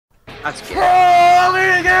That's good.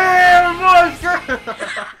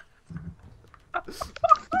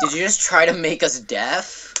 Did you just try to make us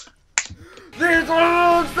deaf? These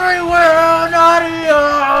looks they will not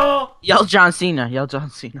heal. Yell John Cena. Yell John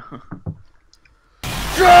Cena.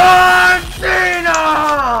 John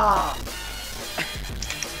Cena!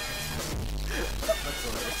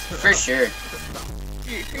 For sure.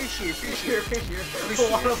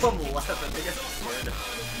 One of them left. I think it's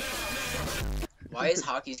Why is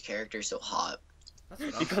Hockey's character so hot?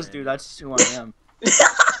 Because, dude, that's who I am.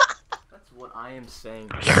 That's what I am saying.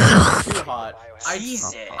 Too hot.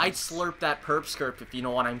 Jesus. I'd slurp that perp skirp if you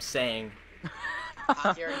know what I'm saying.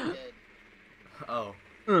 Hockey already did. Oh.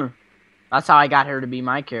 That's how I got her to be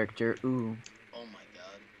my character. Ooh. Oh my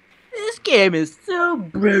god. This game is so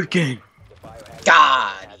broken.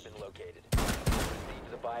 God.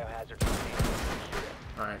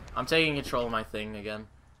 Alright, I'm taking control of my thing again.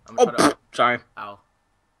 I'm Oh, gonna try to... sorry. Ow.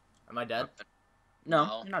 Am I dead?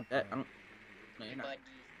 No, you're not dead. No, you're not.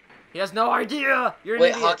 He has no idea! You're an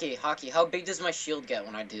Wait, idiot! Hockey, how big does my shield get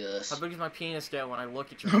when I do this? How big does my penis get when I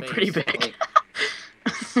look at your face? Pretty big.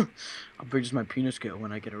 Like, How big does my penis get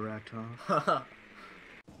when I get erect, huh?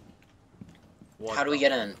 What how do we the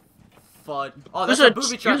get in? Fud. Oh, There's that's a a-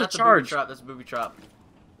 booby trap. there's a That's a booby charge. trap. That's a booby trap.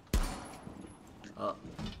 Oh,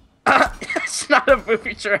 It's not a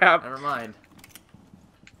booby trap. never mind.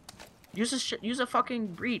 Use a fucking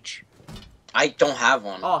breach. I don't have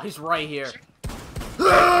one. Oh, he's right here.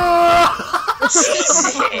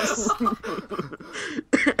 Jesus!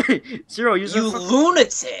 Zero, use You a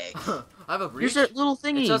lunatic! I have a breach. use that little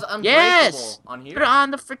thingy. It says unbreakable Yes. on here. Put it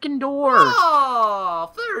on the freaking door.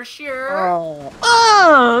 Oh, for sure. Oh,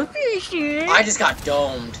 for sure. I just got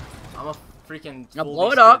domed. I'm a freaking. Now full blow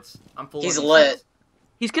these it up. kids. I'm full. He's of these lit. kids.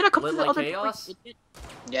 He's gonna come Lit to the like other chaos? door.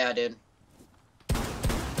 Yeah, dude.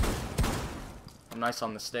 I'm nice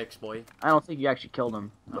on the sticks, boy. I don't think you actually killed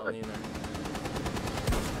him. I don't either.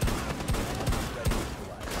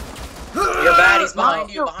 You're bad, he's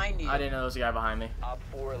behind you, behind you. I didn't know there was a guy behind me. Op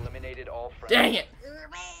 4 eliminated all friends. Dang it!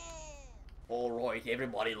 Alright,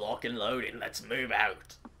 everybody lock and load and let's move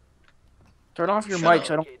out. Turn off your Shut mic up.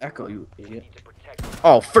 so I don't echo, you idiot. Need to protect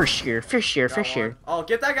Oh, first year, fish year, Got fish one. year. Oh,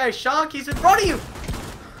 get that guy, Shock! He's in front of you!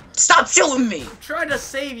 Stop shooting me! I'm trying to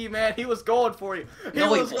save you, man. He was going for you.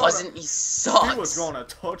 No, he was gonna- wasn't. He sucks. He was gonna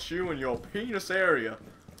touch you in your penis area.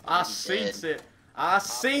 I He seen did. it. I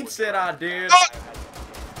seen it, I did.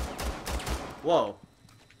 Whoa.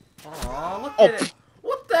 Aw, look Oh, at it.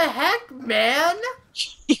 What the heck, man?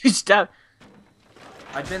 You stab.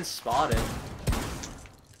 I've been spotted.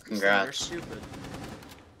 You're Congrats. stupid.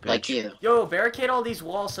 Like you. Yo, barricade all these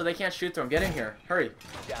walls so they can't shoot through them. Get in here. Hurry.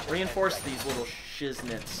 Reinforce these little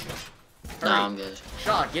shiznits. No, Hurry. I'm good.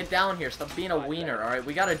 Shaw, get down here. Stop being a wiener, alright?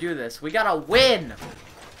 We gotta do this. We gotta win!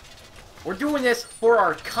 We're doing this for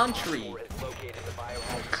our country. 4 has located the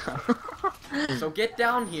biohazard. So get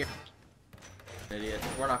down here. Idiot.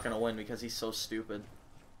 We're not gonna win because he's so stupid.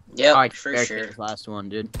 Yep, Alright, for barricade sure. this last one,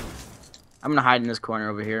 dude. I'm gonna hide in this corner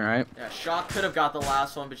over here, alright? Yeah, Shaw could have got the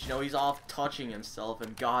last one, but you know, he's off touching himself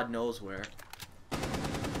and God knows where. Is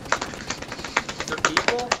there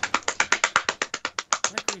people? I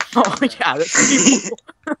think we Oh, shot yeah, that. that's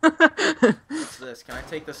people. What's this? Can I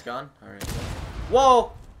take this gun? Alright.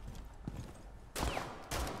 Whoa!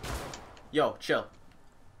 Yo, chill.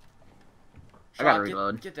 I gotta Shaw,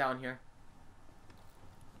 reload. Get down here.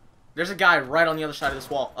 There's a guy right on the other side of this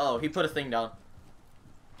wall. Oh, he put a thing down.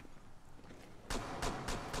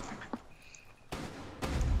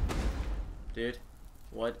 Dude,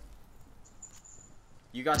 what?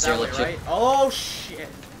 You got Zero, that way, legit. right? Oh, shit.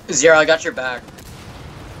 Zero, I got your back.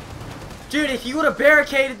 Dude, if you would have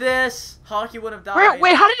barricaded this, Hockey would have died.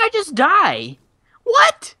 Wait, how did I just die?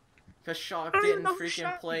 What? Because Shock don't even didn't know who freaking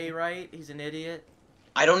shot play right. He's an idiot.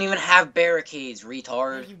 I don't even have barricades, Yeah,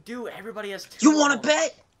 retard. you do. Everybody has two. You wanna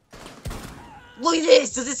bet? Look at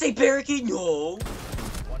this! Does it say barricade? No.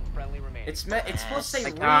 One friendly remaining. It's supposed to say my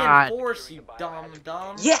God. reinforce, you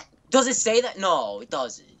dumb. Yeah, does it say that? No, it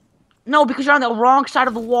doesn't. No, because you're on the wrong side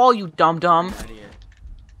of the wall, you dum-dum. Idiot.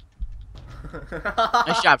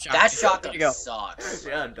 Nice job, shot. That There you shotgun go. sucks.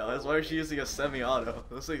 Yeah, it does. Why is she using a semi-auto?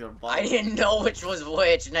 Those things are bomb. I didn't know which was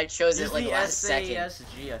which, and I chose Use it like the last second.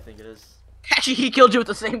 SASG, I think it is. Actually, he killed you with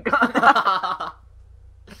the same gun.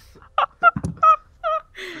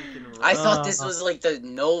 I thought this was like the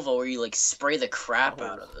Nova where you like spray the crap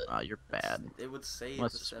out of it. Oh, you're bad. It would say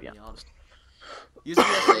Let's it's a just be semi-auto. honest. Use the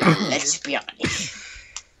SASG. Let's be honest.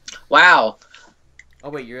 Wow, Oh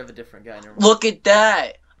wait, you have a different guy. Never mind. look at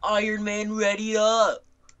that! Iron Man ready up!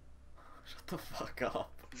 Shut the fuck up.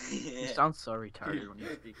 You sound so retarded when you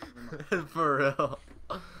speak. For real.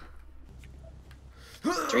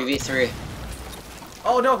 3v3.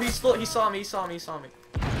 Oh no, he saw me. He saw me.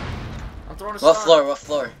 I'm throwing a What stun. floor? What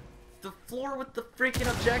floor? The floor with the freaking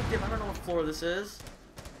objective. I don't know what floor this is.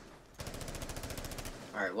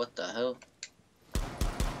 Alright, what the hell?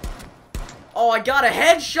 Oh, I got a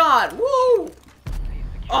headshot! Woo!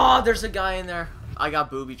 Oh, there's a guy in there. I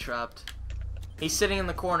got booby trapped. He's sitting in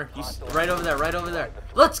the corner. He's right over there, right over there.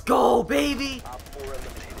 Let's go, baby!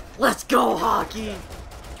 Let's go, hockey!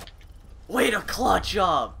 Way to clutch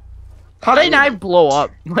up! How did I blow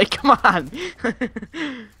up? Like, come on.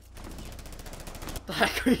 The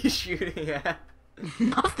heck are you shooting at?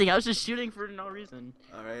 Nothing. I was just shooting for no reason.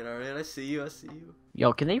 Alright, I see you.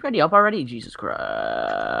 Yo, can they ready up already? Jesus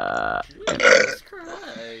Christ. Jesus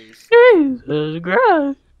Christ. Jesus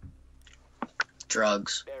Christ.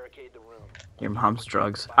 Drugs. Barricade the room. Your mom's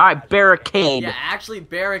drugs. Alright, barricade. Yeah, actually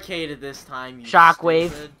barricaded this time, you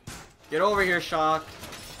Shockwave. stupid. Get over here, Shock.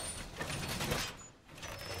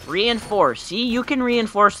 Reinforce. See, you can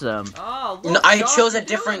reinforce them. Oh, look, No, I Shock, chose you're a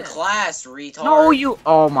different doing it. class, retard. No, you.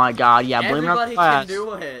 Oh my god, yeah, blame it on Everybody the class. can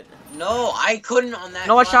do it. No, I couldn't on that. You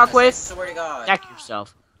know what, class, Shockwave? I swear to God. Check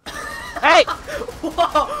yourself. Hey!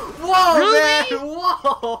 Whoa, Really? man!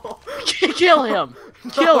 Whoa! Kill him!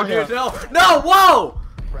 Kill No, him! dude, no! Whoa!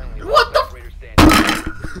 Friendly What the operator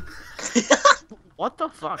standing. What the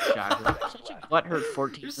fuck, Shockwave? You're such a butthurt You're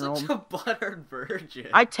 14-year-old. such a buttered virgin.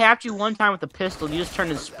 I tapped you one time with a pistol, you just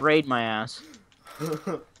turned and sprayed my ass.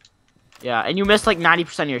 Yeah, and you missed like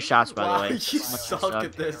 90% of your shots, by wow, the way. you That's how much suck you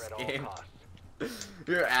at this At all game. costs.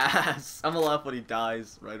 Your ass. I'm gonna laugh when he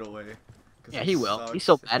dies right away. 'Cause Yeah, he will. He's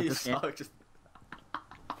so bad at this game. sucks.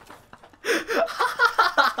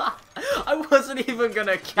 I wasn't even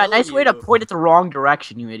gonna kill Yeah, nice way to you. point it the wrong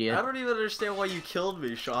direction, you I idiot. don't even understand why you killed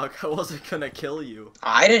me, Shock. I wasn't gonna kill you.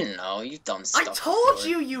 I didn't know. You've done stuff. I told before.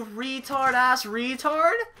 you, you retard ass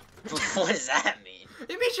retard! What does that mean?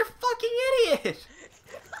 It means you're fucking idiot!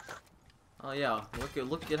 Oh yeah,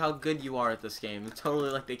 look at how good you are at this game. It's totally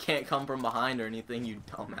like they can't come from behind or anything, you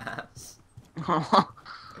dumbass.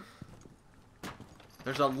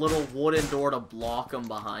 There's a little wooden door to block them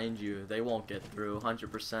behind you. They won't get through,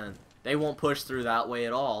 100%. They won't push through that way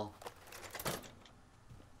at all.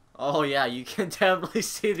 Oh yeah, you can definitely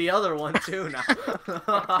see the other one too now.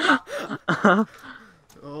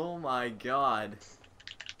 Oh my god.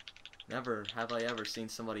 Never have I ever seen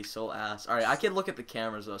somebody so ass. Alright, I can look at the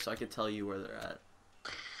cameras though, so I can tell you where they're at.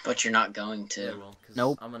 But you're not going Yeah, to. well, 'cause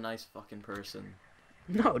Nope. I'm a nice fucking person.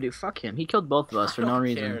 No, dude, fuck him. He killed both of us for I no don't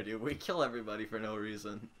reason. care, dude. We kill everybody for no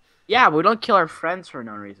reason. Yeah, but we don't kill our friends for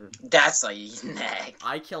no reason. That's a neck.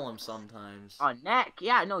 I kill them sometimes. A neck?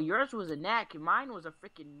 Yeah, no, yours was a neck. Mine was a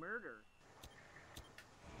freaking murder.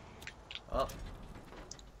 Oh,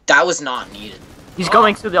 That was not needed. He's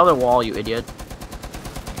going through the other wall, you idiot.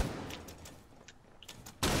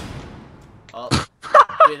 oh.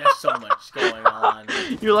 Dude, there's so much going on.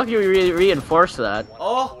 You're lucky we reinforced that.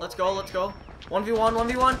 Oh, let's go. 1v1,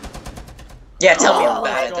 1v1. Yeah, tell me I'm Oh,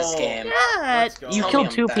 bad at let's this go. game. Let's go. You Tell me killed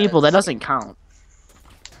I'm 2 bad people, at that this doesn't count.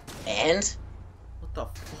 And? What the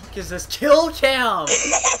fuck is this kill cam?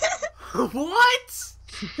 What?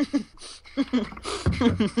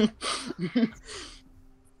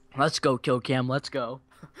 Let's go, kill cam, let's go.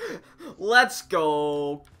 Let's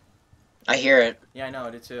go. I hear it. Yeah, I know,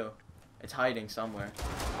 I did too. It's hiding somewhere.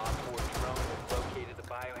 Op 4 drone has located the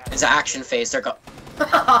biohazard. It's an action phase. They're go.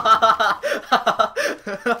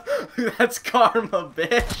 That's karma,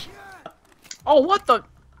 bitch. Oh, what the?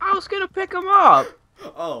 I was gonna pick him up.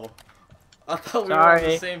 Oh. I thought we were on the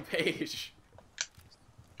Sorry. same page.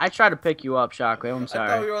 I tried to pick you up, Shockwave, I'm I thought we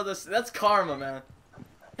sorry. were on this. That's karma, man.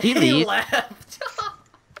 He He leaves. left.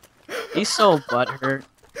 He's so butthurt.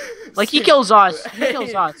 Like, he kills us. He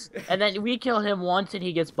kills us. And then we kill him once and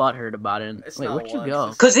he gets butthurt about it. It's Wait, not where'd you once, go?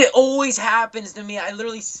 it's- Cause it always happens to me. I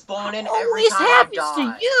literally spawn in every Always time happens I to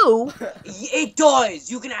die. you. It does.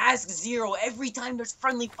 You can ask Zero. Every time there's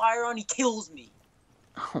friendly fire on, he kills me.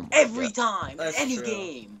 Oh my Every God. time. That's in any true.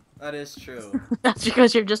 game. That is true. That's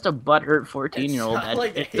because you're just a butthurt It's 14-year-old not that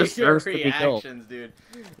like it your deserves to be killed. reactions, dude.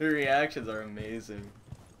 Your reactions are amazing.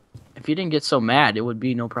 If you didn't get so mad, it would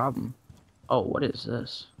be no problem. Oh, what is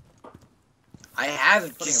this? I have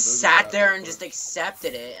Putting a just booby sat trap there real and quick. just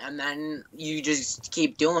accepted it, and then you just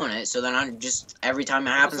keep doing it. So then I'm just every time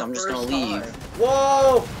it happens, I'm just gonna leave.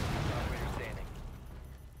 Whoa! Operator standing.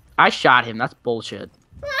 I shot him. That's bullshit.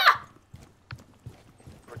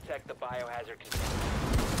 Protect the biohazard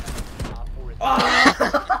container. Op 4 is Oh!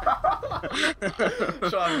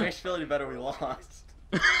 Sean, makes you feel any better we lost.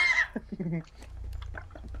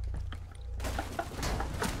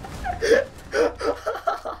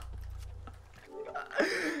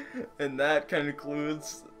 And that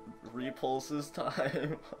concludes Repulse's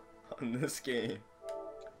time on this game.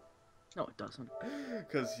 No, it doesn't.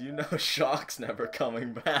 Cause you know Shock's never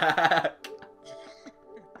coming back.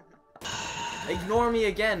 Ignore me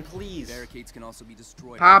again, please. Barricades can also be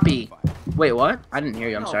destroyed. Poppy. Wait, what? I didn't hear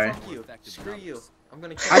you. I'm No, sorry. fuck you. Screw you. I'm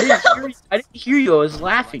gonna kill I you. didn't hear you. I didn't hear you. I was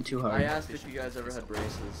laughing too I hard. asked if you guys ever had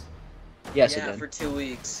braces. Yes, Yeah, it for did. 2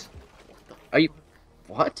 weeks. Are you?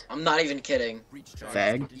 What? I'm not even kidding.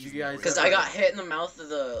 Fag. Did you guys? Because I got hit in the mouth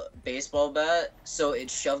with a baseball bat, so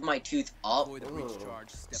it shoved my tooth up.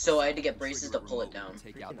 So I had to get braces to pull it down.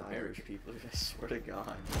 Freaking Irish people, I swear to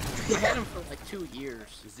God. I had him for like 2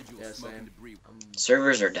 years. Yeah, same.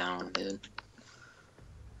 Servers are down, dude.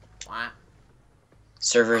 What?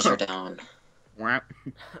 Servers are down.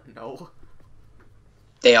 No.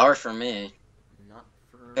 They are for me. Not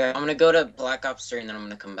for. Okay, I'm gonna go to Black Ops 3 and then I'm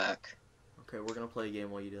gonna come back. Okay, we're gonna play a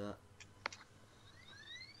game while you do that.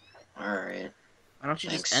 Alright. Why don't you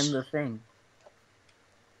just Thanks. end the thing?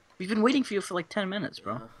 We've been waiting for you for like 10 minutes,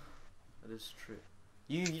 bro. Yeah, that is true.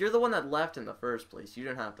 You're the one that left in the first place. You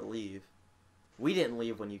didn't have to leave. We didn't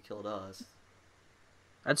leave when you killed us.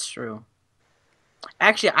 That's true.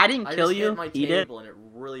 Actually, I didn't I kill just you. hit my He did. table and it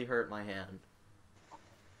really hurt my hand.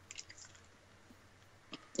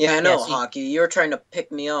 Yeah, I know, Yeah, see- Hockey. You were trying to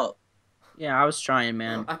pick me up. Yeah, I was trying,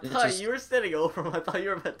 man. I It thought just- you were standing over him. I thought you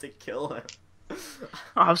were about to kill him.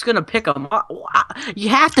 I was gonna pick him up. You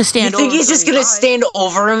have to stand You think over he's just the gonna guy. stand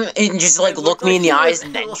over him and just like It look looked me like in the he eyes was-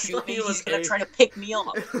 and it then looked shoot like me? he was He's gonna aim- try to pick me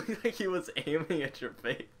up. It looked like he was aiming at your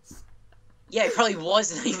face. Yeah, he probably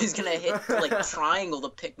was, and he was gonna hit like triangle to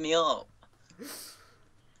pick me up.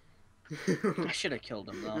 I should have killed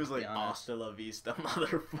him though. He was to like, be honest. "Hasta la vista,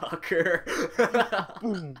 motherfucker."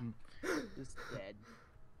 Boom. Just dead.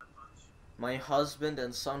 My husband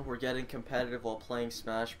and son were getting competitive while playing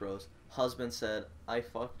Smash Bros. Husband said, "I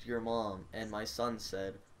fucked your mom," and my son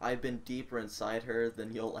said, "I've been deeper inside her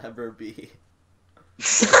than you'll ever be."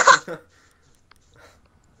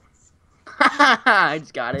 I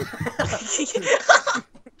just got it.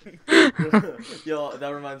 Yo, that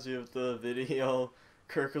reminds me of the video.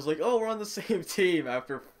 Kirk was like, "Oh, we're on the same team."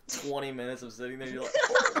 After 20 minutes of sitting there, you're like,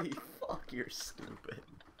 "Holy fuck, you're stupid."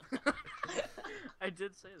 I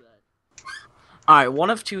did say that. Alright, one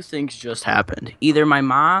of two things just happened. Either my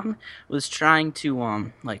mom was trying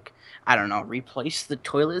to, like, I don't know, replace the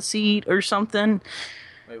toilet seat or something.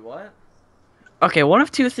 Wait, what? Okay, one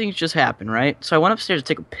of two things just happened, right? So I went upstairs to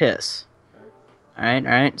take a piss.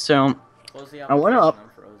 Alright, so Close the I went up. application, I'm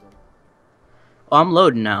frozen. well, I'm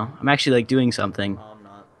loading now. I'm actually, like, doing something. Oh, I'm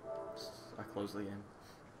not. I closed the game.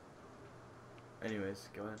 Anyways,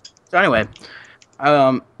 go ahead. So anyway,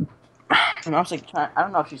 and I was like, I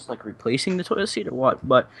don't know if she's like replacing the toilet seat or what,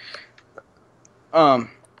 but I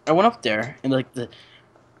went up there and like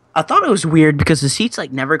I thought it was weird because the seat's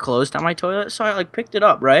like never closed on my toilet, so I like picked it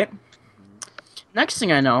up, right? Next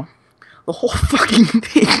thing I know, the whole fucking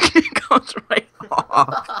thing comes right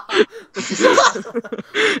off.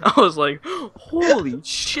 I was like, holy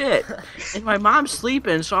shit. And my mom's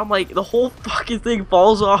sleeping, so I'm like, the whole fucking thing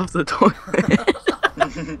falls off the toilet.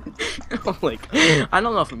 I'm like, I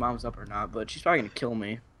don't know if my mom's up or not, but she's probably gonna kill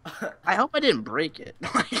me. I hope I didn't break it.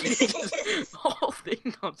 Like, the whole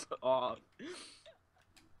thing comes off.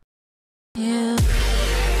 Yeah.